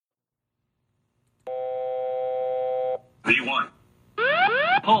V1.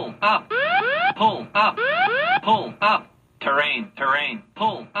 Pull up. Pull up. Pull up. Terrain.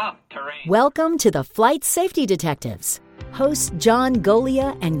 Pull up. Terrain. Welcome to the Flight Safety Detectives. Hosts John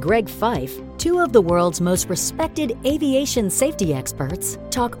Golia and Greg Fife, two of the world's most respected aviation safety experts,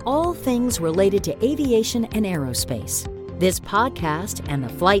 talk all things related to aviation and aerospace. This podcast and the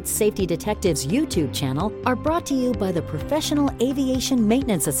Flight Safety Detectives YouTube channel are brought to you by the Professional Aviation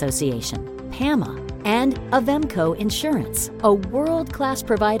Maintenance Association, PAMA, and Avemco Insurance, a world-class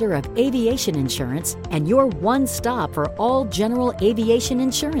provider of aviation insurance and your one-stop for all general aviation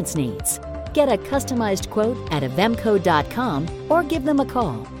insurance needs. Get a customized quote at avemco.com or give them a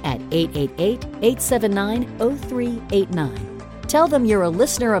call at 888-879-0389. Tell them you're a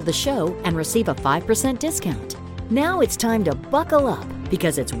listener of the show and receive a 5% discount. Now it's time to buckle up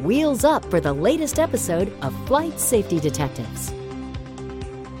because it's wheels up for the latest episode of Flight Safety Detectives.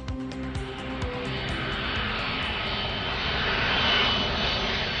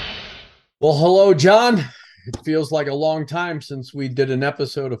 Well, hello, John. It feels like a long time since we did an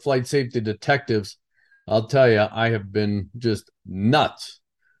episode of Flight Safety Detectives. I'll tell you, I have been just nuts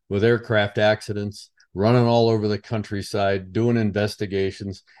with aircraft accidents, running all over the countryside, doing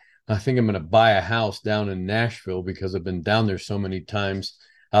investigations. I think I'm going to buy a house down in Nashville because I've been down there so many times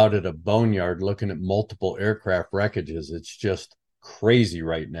out at a boneyard looking at multiple aircraft wreckages. It's just crazy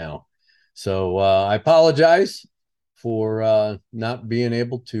right now. So I apologize for not being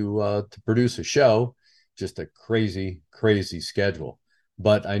able to produce a show. Just a crazy schedule.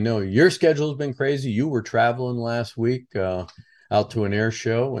 But I know your schedule has been crazy. You were traveling last week out to an air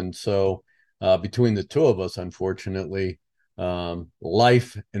show. And so between the two of us, unfortunately,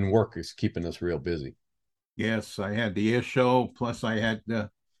 life and work is keeping us real busy. Yes, I had the air show, plus I had an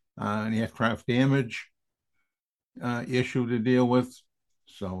aircraft damage issue to deal with.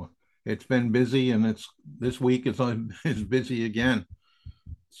 So it's been busy, and this week is busy again.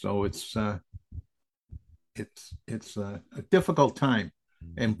 So it's a difficult time.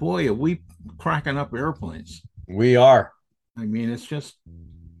 And boy, are we cracking up airplanes. We are. I mean, it's just,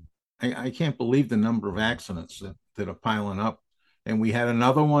 I can't believe the number of accidents that are piling up. And we had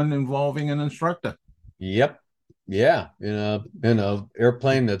another one involving an instructor. Yep. Yeah. In a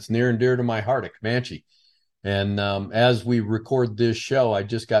airplane that's near and dear to my heart, a Comanche. And as we record this show, I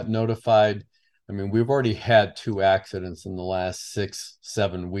just got notified. I mean, we've already had 2 accidents in the last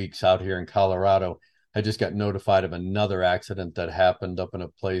 6-7 weeks out here in Colorado. I just got notified of another accident that happened up in a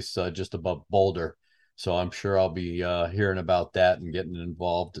place just above Boulder. So I'm sure I'll be hearing about that and getting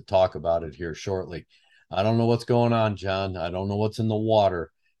involved to talk about it here shortly. I don't know what's going on, John. I don't know what's in the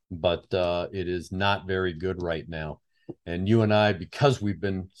water, but it is not very good right now. And you and I, because we've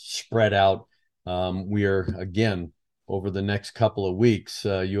been spread out, we are, again, over the next couple of weeks,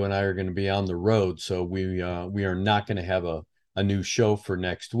 you and I are going to be on the road. So we are not going to have a new show for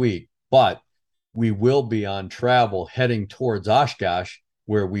next week, but we will be on travel heading towards Oshkosh,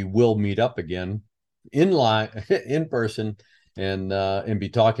 where we will meet up again in person and be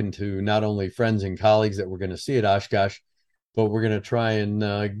talking to not only friends and colleagues that we're going to see at Oshkosh, but we're going to try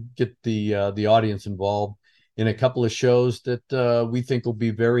and get the audience involved in a couple of shows that we think will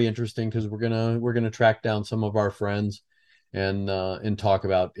be very interesting, because we're gonna track down some of our friends and talk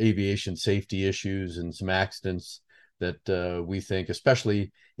about aviation safety issues and some accidents that we think,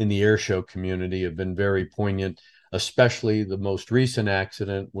 especially in the air show community, have been very poignant, especially the most recent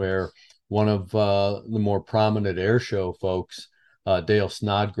accident where one of the more prominent air show folks, Dale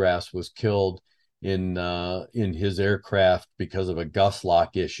Snodgrass, was killed in his aircraft because of a gust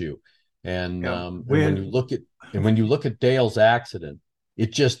lock issue. And, and when you look at Dale's accident,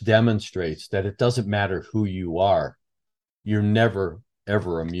 it just demonstrates that it doesn't matter who you are. You're never,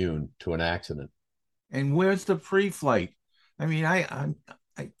 ever immune to an accident. And where's the pre-flight? I mean,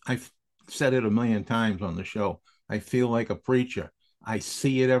 I've said it a million times on the show. I feel like a preacher. I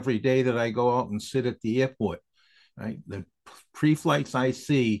see it every day that I go out and sit at the airport. Right? The pre-flights I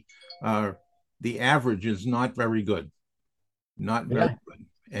see are, the average is not very good. Not very good.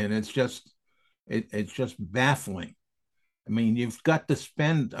 And it's just baffling. I mean, you've got to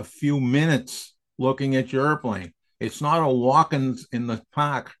spend a few minutes looking at your airplane. It's not a walk-in the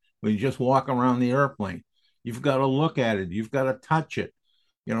park where you just walk around the airplane. You've got to look at it. You've got to touch it.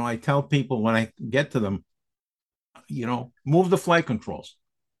 You know, I tell people when I get to them, you know, move the flight controls.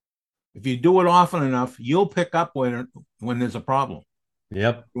 If you do it often enough, you'll pick up when there's a problem.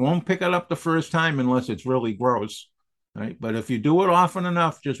 Yep. You won't pick it up the first time unless it's really gross. Right. But if you do it often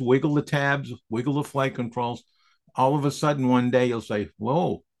enough, just wiggle the tabs, wiggle the flight controls. All of a sudden, one day you'll say,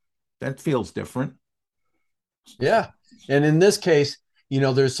 whoa, that feels different. Yeah. And in this case,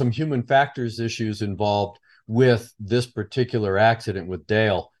 there's some human factors issues involved with this particular accident with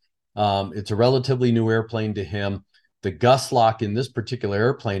Dale. It's a relatively new airplane to him. The gust lock in this particular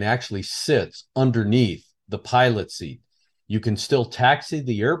airplane actually sits underneath the pilot seat. You can still taxi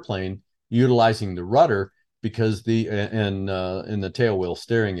the airplane utilizing the rudder because in the tail wheel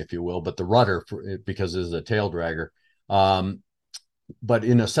steering, if you will, but the rudder because it is a tail dragger. But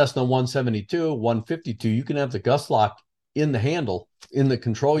in a Cessna 172, 152, you can have the gust lock in the handle, in the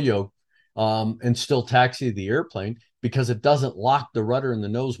control yoke, and still taxi the airplane because it doesn't lock the rudder and the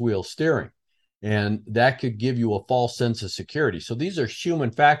nose wheel steering. And that could give you a false sense of security. So these are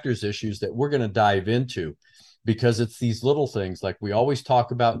human factors issues that we're going to dive into because it's these little things like we always talk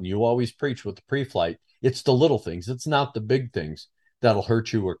about and you always preach with the pre-flight. It's the little things. It's not the big things that'll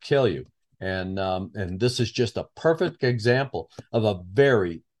hurt you or kill you. And this is just a perfect example of a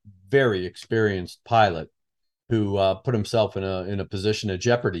very, very experienced pilot who put himself in a position of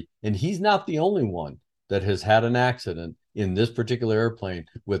jeopardy. And he's not the only one that has had an accident in this particular airplane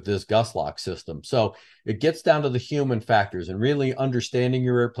with this gust lock system. So it gets down to the human factors and really understanding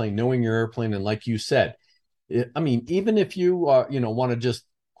your airplane, knowing your airplane. And like you said, even if you want to just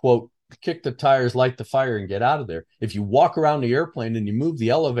quote, kick the tires, light the fire, and get out of there. If you walk around the airplane and you move the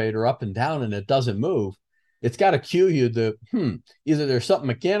elevator up and down and it doesn't move, it's got to cue you that either there's something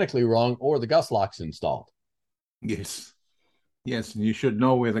mechanically wrong or the gust lock's installed. Yes. And you should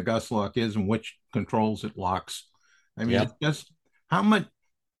know where the gust lock is and which controls it locks. I mean, It's just how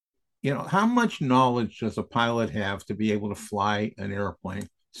much knowledge does a pilot have to be able to fly an airplane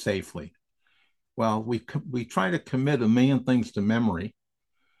safely? Well, we try to commit a million things to memory,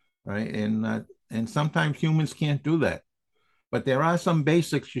 right? And sometimes humans can't do that. But there are some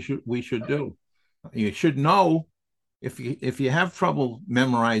basics we should do. You should know if you have trouble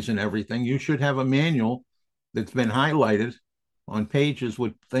memorizing everything, you should have a manual that's been highlighted on pages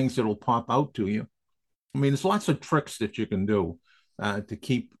with things that'll pop out to you. I mean, there's lots of tricks that you can do to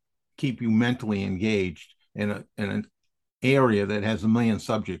keep you mentally engaged in an area that has a million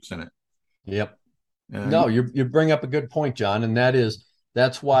subjects in it. Yep. No, you bring up a good point, John, and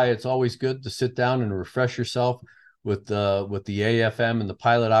that's why it's always good to sit down and refresh yourself with the AFM and the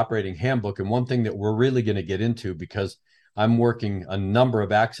Pilot Operating Handbook. And one thing that we're really going to get into, because I'm working a number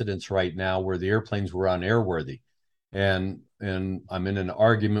of accidents right now where the airplanes were unairworthy, and I'm in an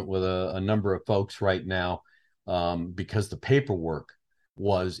argument with a number of folks right now because the paperwork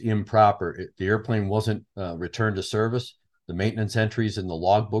was improper. The airplane wasn't returned to service. The maintenance entries in the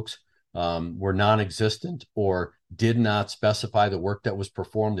logbooks were non-existent or did not specify the work that was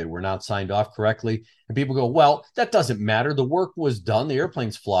performed. They were not signed off correctly. And people go, well, that doesn't matter. The work was done. The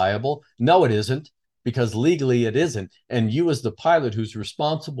airplane's flyable. No, it isn't, because legally it isn't. And you as the pilot who's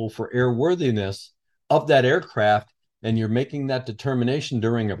responsible for airworthiness of that aircraft, and you're making that determination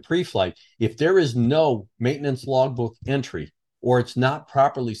during a pre-flight, if there is no maintenance logbook entry or it's not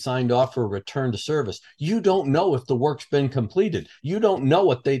properly signed off for a return to service, you don't know if the work's been completed. You don't know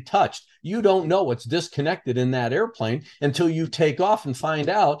what they touched. You don't know what's disconnected in that airplane until you take off and find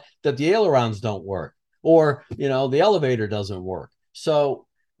out that the ailerons don't work or, the elevator doesn't work. So,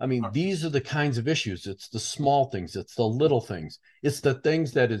 I mean, these are the kinds of issues. It's the small things. It's the little things. It's the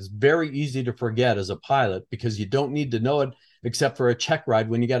things that is very easy to forget as a pilot because you don't need to know it except for a check ride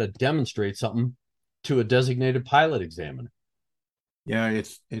when you got to demonstrate something to a designated pilot examiner. Yeah,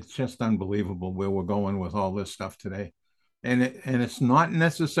 it's just unbelievable where we're going with all this stuff today. And it's not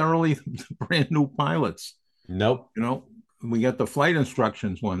necessarily brand new pilots. Nope. We got the flight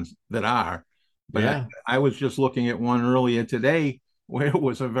instructions ones that are, but yeah. I was just looking at one earlier today where it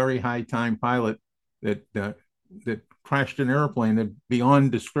was a very high time pilot that crashed an airplane that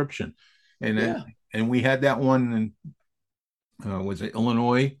beyond description. And we had that one in was it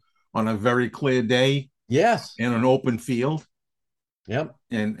Illinois on a very clear day? Yes. In an open field. Yep.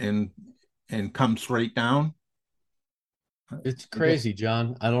 And come straight down. It's crazy,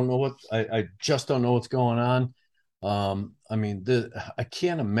 John. I don't know I just don't know what's going on. I mean, I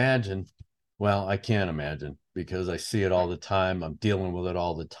can't imagine. Well, I can't imagine because I see it all the time. I'm dealing with it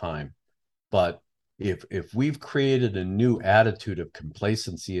all the time. But if we've created a new attitude of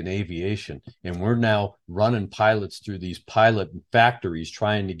complacency in aviation, and we're now running pilots through these pilot factories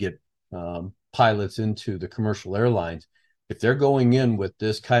trying to get pilots into the commercial airlines, if they're going in with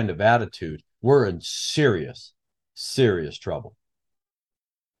this kind of attitude, we're in serious, serious trouble.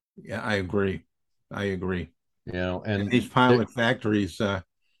 Yeah, I agree. And these pilot factories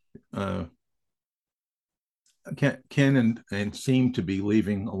can and seem to be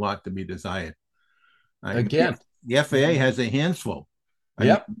leaving a lot to be desired. Again, the FAA has a handful.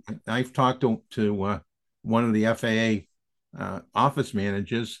 Yep. I've talked to one of the FAA office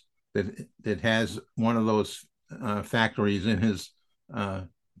managers that has one of those factories in his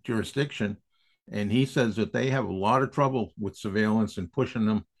jurisdiction, and he says that they have a lot of trouble with surveillance and pushing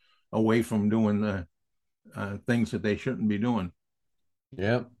them away from doing the things that they shouldn't be doing.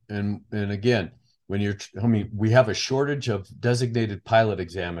 Yeah, and again, we have a shortage of designated pilot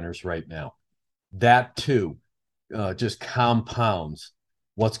examiners right now. That too just compounds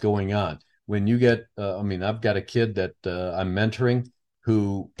what's going on. When you get, I've got a kid that I'm mentoring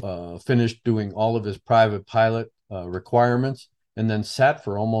who finished doing all of his private pilot requirements and then sat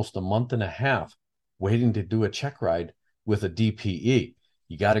for almost a month and a half waiting to do a check ride with a DPE.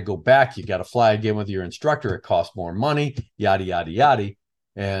 You got to go back. You got to fly again with your instructor. It costs more money, yada, yada, yada.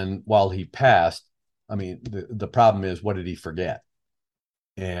 And while he passed, the problem is, what did he forget?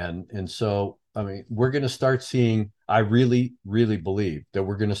 And so, we're going to start seeing, I really, really believe that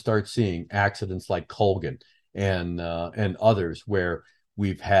we're going to start seeing accidents like Colgan and others where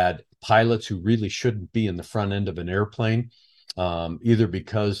we've had pilots who really shouldn't be in the front end of an airplane, either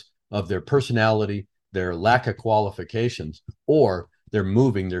because of their personality, their lack of qualifications, or they're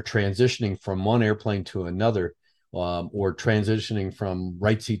transitioning from one airplane to another, or transitioning from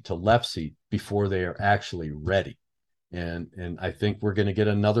right seat to left seat before they are actually ready. And I think we're going to get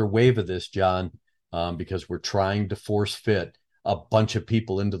another wave of this, John, because we're trying to force fit a bunch of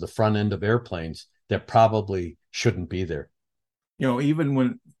people into the front end of airplanes that probably shouldn't be there.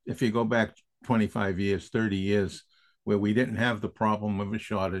 Even if you go back 25 years, 30 years, where we didn't have the problem of a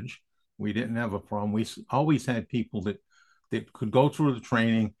shortage, we didn't have a problem. We always had people that could go through the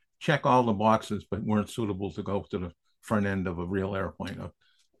training, check all the boxes, but weren't suitable to go to the front end of a real airplane,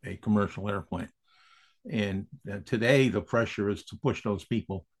 a commercial airplane. And today the pressure is to push those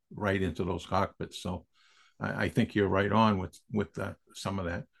people right into those cockpits. So I think you're right on with some of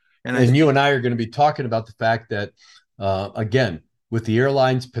that. And you and I are going to be talking about the fact that, again, with the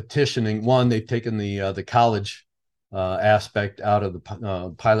airlines petitioning, one, they've taken the college aspect out of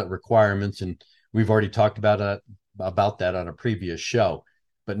the pilot requirements, and we've already talked about that on a previous show.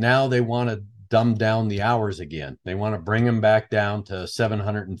 But now they want to dumb down the hours again. They want to bring them back down to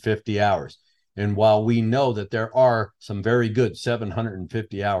 750 hours. And while we know that there are some very good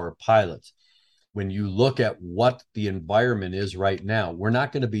 750-hour pilots, when you look at what the environment is right now, we're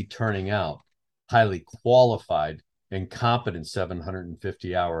not going to be turning out highly qualified and competent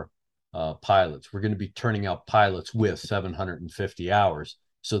 750-hour pilots. We're going to be turning out pilots with 750 hours,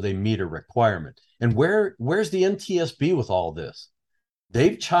 so they meet a requirement. And where's the NTSB with all this?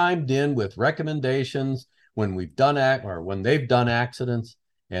 They've chimed in with recommendations when they've done accidents,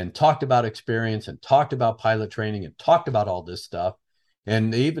 and talked about experience and talked about pilot training and talked about all this stuff.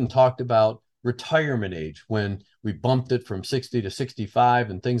 And they even talked about retirement age when we bumped it from 60 to 65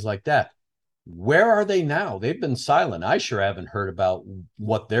 and things like that. Where are they now? They've been silent. I sure haven't heard about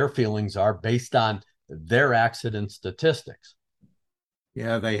what their feelings are based on their accident statistics.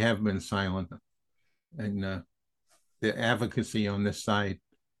 Yeah, they have been silent. And the advocacy on this side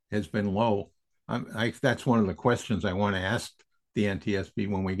has been low. That's one of the questions I want to ask the NTSB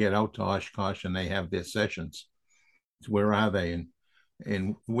when we get out to Oshkosh and they have their sessions. Where are they?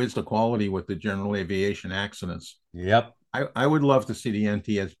 And where's the quality with the general aviation accidents? Yep. I would love to see the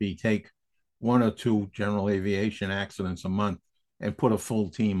NTSB take 1 or 2 general aviation accidents a month and put a full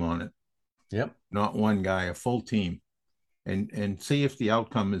team on it. Yep. Not one guy, a full team, and see if the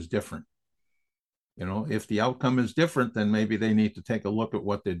outcome is different. If the outcome is different, then maybe they need to take a look at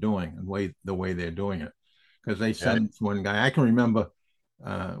what they're doing and the way they're doing it. Because they sent one guy. I can remember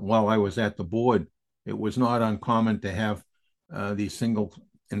while I was at the board, it was not uncommon to have these single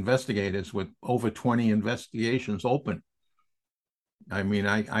investigators with over 20 investigations open. I went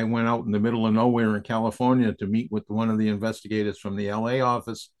out in the middle of nowhere in California to meet with one of the investigators from the LA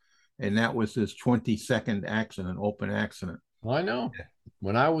office, and that was his 22nd accident, open accident. Well, I know.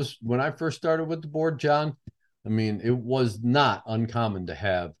 When I first started with the board, John, it was not uncommon to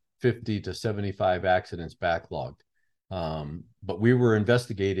have 50 to 75 accidents backlogged. But we were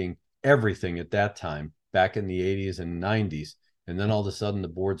investigating everything at that time, back in the 80s and 90s. And then all of a sudden the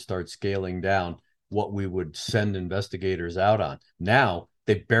board starts scaling down what we would send investigators out on. Now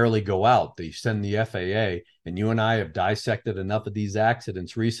they barely go out. They send the FAA, and you and I have dissected enough of these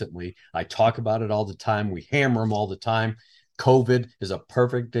accidents recently. I talk about it all the time. We hammer them all the time. COVID is a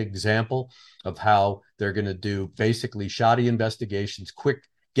perfect example of how they're going to do basically shoddy investigations, quick,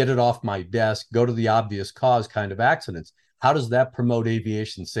 get it off my desk, go to the obvious cause kind of accidents. How does that promote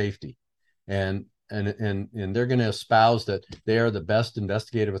aviation safety? And they're going to espouse that they are the best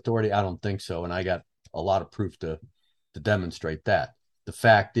investigative authority. I don't think so. And I got a lot of proof to demonstrate that. The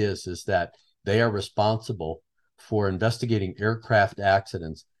fact is that they are responsible for investigating aircraft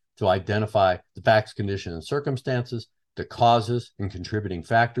accidents to identify the facts, conditions, and circumstances, the causes and contributing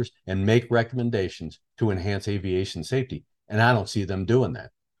factors, and make recommendations to enhance aviation safety. And I don't see them doing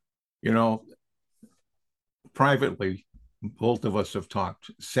that. You know, privately, both of us have talked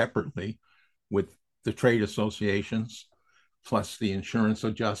separately with the trade associations, plus the insurance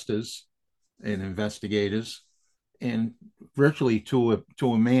adjusters and investigators. And virtually to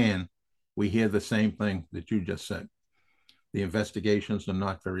a man, we hear the same thing that you just said. The investigations are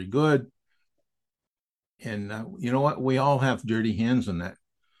not very good. And you know what? We all have dirty hands in that,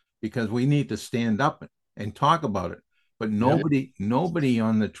 because we need to stand up and talk about it. But nobody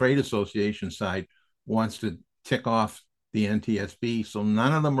on the trade association side wants to tick off the NTSB. So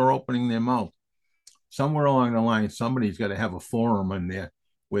none of them are opening their mouth. Somewhere along the line, somebody's got to have a forum in there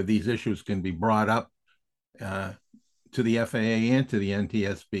where these issues can be brought up to the FAA and to the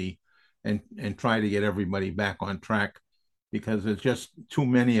NTSB, and try to get everybody back on track, because there's just too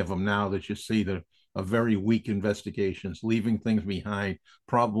many of them now that you see that are very weak investigations, leaving things behind,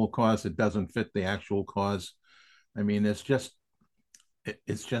 probable cause that doesn't fit the actual cause. I mean, it's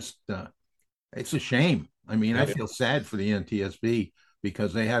a shame. I mean, I feel sad for the NTSB,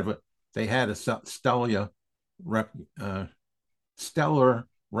 because they had a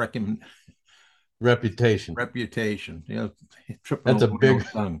reputation. You know, that's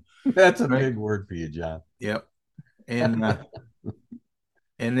a big word for you, John. Yep. And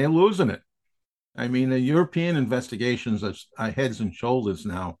and they're losing it. I mean, the European investigations are heads and shoulders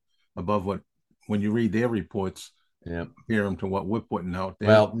now above when you read their reports, compare them to what we're putting out there.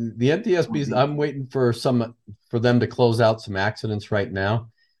 Well, the NTSB, I'm waiting for them to close out some accidents right now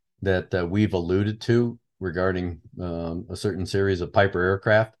that we've alluded to regarding a certain series of Piper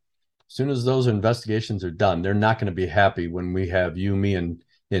aircraft. As soon as those investigations are done, they're not going to be happy when we have you, me, and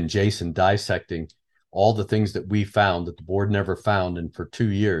Jason dissecting all the things that we found that the board never found. And for 2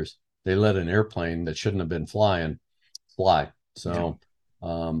 years, they let an airplane that shouldn't have been fly. So,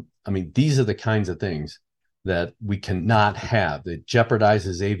 I mean, these are the kinds of things that we cannot have. That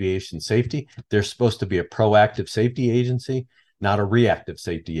jeopardizes aviation safety. They're supposed to be a proactive safety agency, not a reactive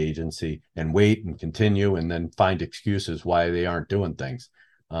safety agency, and wait and continue and then find excuses why they aren't doing things.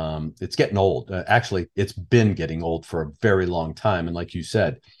 It's getting old. Actually, it's been getting old for a very long time. And like you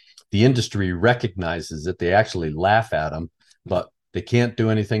said, the industry recognizes that. They actually laugh at them, but they can't do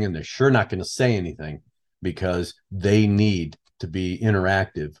anything, and they're sure not going to say anything, because they need to be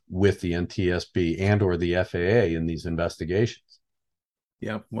interactive with the NTSB and or the FAA in these investigations.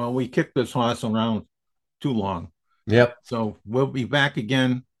 Yeah, well, we kicked this horse around too long. Yep. So we'll be back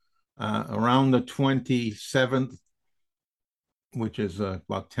again around the 27th, which is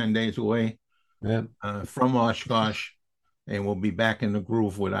about 10 days away from Oshkosh, and we'll be back in the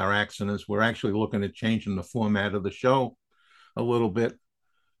groove with our accidents. We're actually looking at changing the format of the show a little bit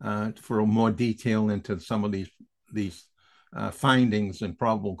for more detail into some of these findings and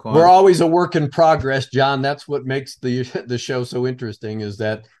probable cause. We're always a work in progress, John. That's what makes the show so interesting, is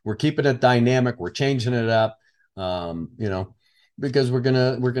that we're keeping it dynamic. We're changing it up, because we're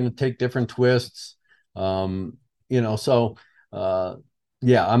gonna take different twists, So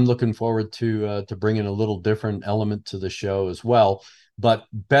I'm looking forward to bringing a little different element to the show as well. But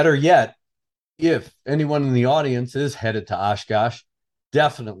better yet, if anyone in the audience is headed to Oshkosh,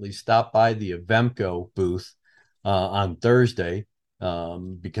 definitely stop by the Avemco booth on Thursday,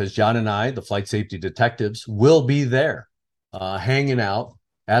 because John and I, the flight safety detectives, will be there hanging out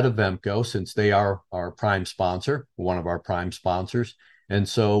at Avemco, since they are our prime sponsor, one of our prime sponsors. And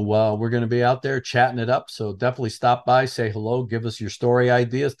so we're going to be out there chatting it up. So definitely stop by, say hello, give us your story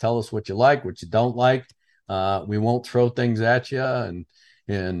ideas, tell us what you like, what you don't like. We won't throw things at you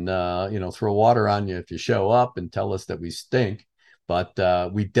and throw water on you if you show up and tell us that we stink. But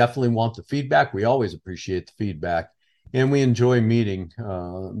we definitely want the feedback. We always appreciate the feedback. And we enjoy meeting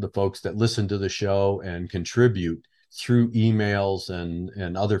the folks that listen to the show and contribute through emails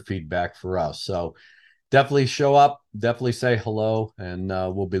and other feedback for us. So definitely show up, definitely say hello, and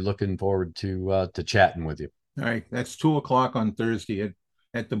we'll be looking forward to chatting with you. All right. That's 2:00 on Thursday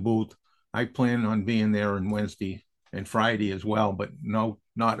at the booth. I plan on being there on Wednesday and Friday as well, but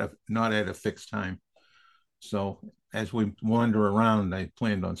not at a fixed time. So as we wander around, I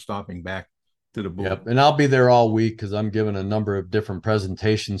planned on stopping back to the booth. Yep. And I'll be there all week, because I'm giving a number of different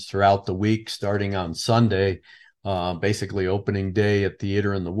presentations throughout the week, starting on Sunday, basically opening day at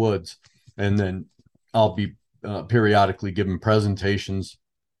Theater in the Woods. And then I'll be periodically giving presentations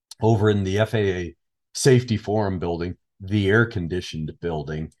over in the FAA Safety Forum building, the air-conditioned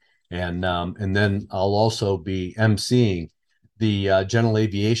building. And then I'll also be emceeing the General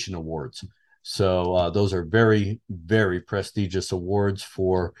Aviation Awards So those are very, very prestigious awards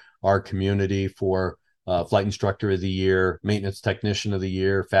for our community, for Flight Instructor of the Year, Maintenance Technician of the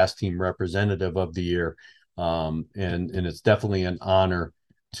Year, Fast Team Representative of the Year. And it's definitely an honor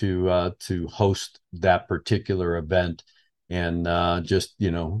to host that particular event. And just,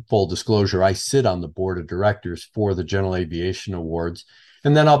 full disclosure, I sit on the board of directors for the General Aviation Awards.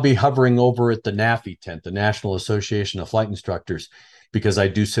 And then I'll be hovering over at the NAFI tent, the National Association of Flight Instructors, because I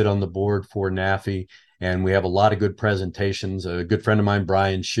do sit on the board for NAFI. And we have a lot of good presentations. A good friend of mine,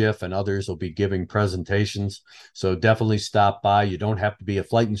 Brian Schiff, and others will be giving presentations. So definitely stop by. You don't have to be a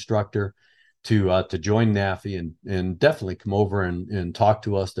flight instructor to join NAFI, and definitely come over and talk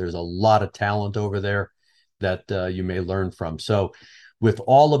to us. There's a lot of talent over there that you may learn from. So with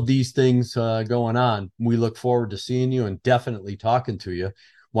all of these things going on, we look forward to seeing you and definitely talking to you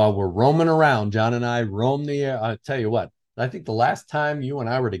while we're roaming around. John and I roam the air. I tell you what, I think the last time you and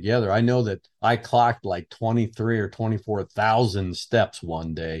I were together, I know that I clocked like 23 or 24,000 steps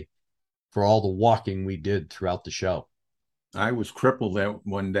one day for all the walking we did throughout the show. I was crippled that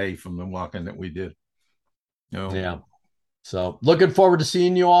one day from the walking that we did. Yeah. So looking forward to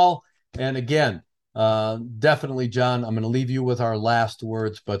seeing you all. And again, definitely, John, I'm going to leave you with our last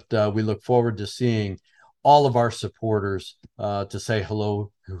words, but we look forward to seeing all of our supporters to say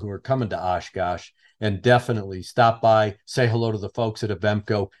hello who are coming to Oshkosh, and definitely stop by, say hello to the folks at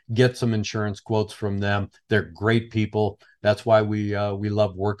Avemco, get some insurance quotes from them. They're great people. That's why we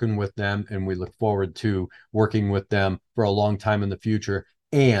love working with them, and we look forward to working with them for a long time in the future,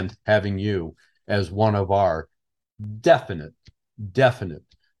 and having you as one of our definite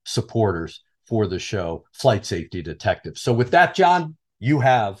supporters for the show, Flight Safety Detectives. So with that, John, you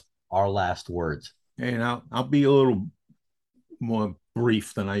have our last words. And I'll be a little more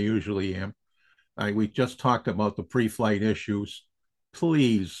brief than I usually am. We just talked about the pre-flight issues.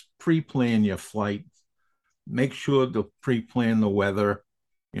 Please pre-plan your flight. Make sure to pre-plan the weather.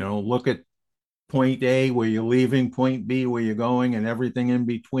 Look at point A where you're leaving, point B where you're going, and everything in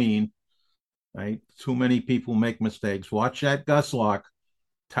between. Right? Too many people make mistakes. Watch that gust lock.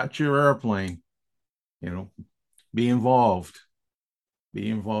 Touch your airplane. Be involved.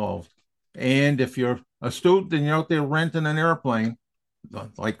 And if you're a student and you're out there renting an airplane,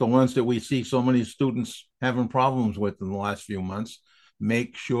 like the ones that we see so many students having problems with in the last few months,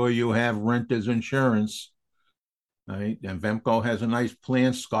 make sure you have renter's insurance. Right? And Avemco has a nice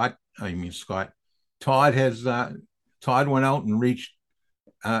plan. Todd went out and reached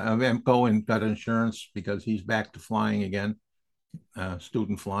Avemco and got insurance because he's back to flying again,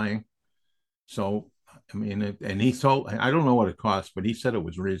 student flying. So, and he told, I don't know what it costs, but he said it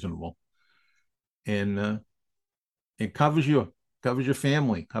was reasonable. And it covers you. Covers your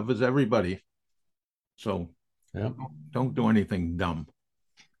family, covers everybody. So don't do anything dumb.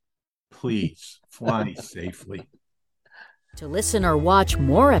 Please fly safely. To listen or watch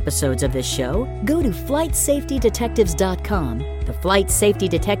more episodes of this show, go to FlightSafetyDetectives.com, the Flight Safety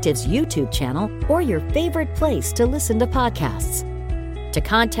Detectives YouTube channel, or your favorite place to listen to podcasts. To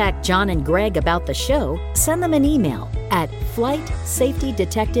contact John and Greg about the show, send them an email at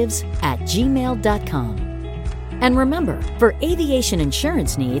FlightSafetyDetectives@gmail.com. And remember, for aviation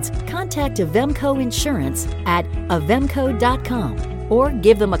insurance needs, contact Avemco Insurance at avemco.com or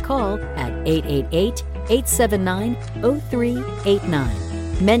give them a call at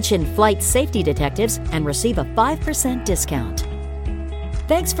 888-879-0389. Mention Flight Safety Detectives and receive a 5% discount.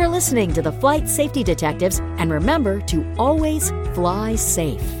 Thanks for listening to the Flight Safety Detectives, and remember to always fly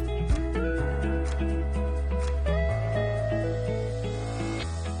safe.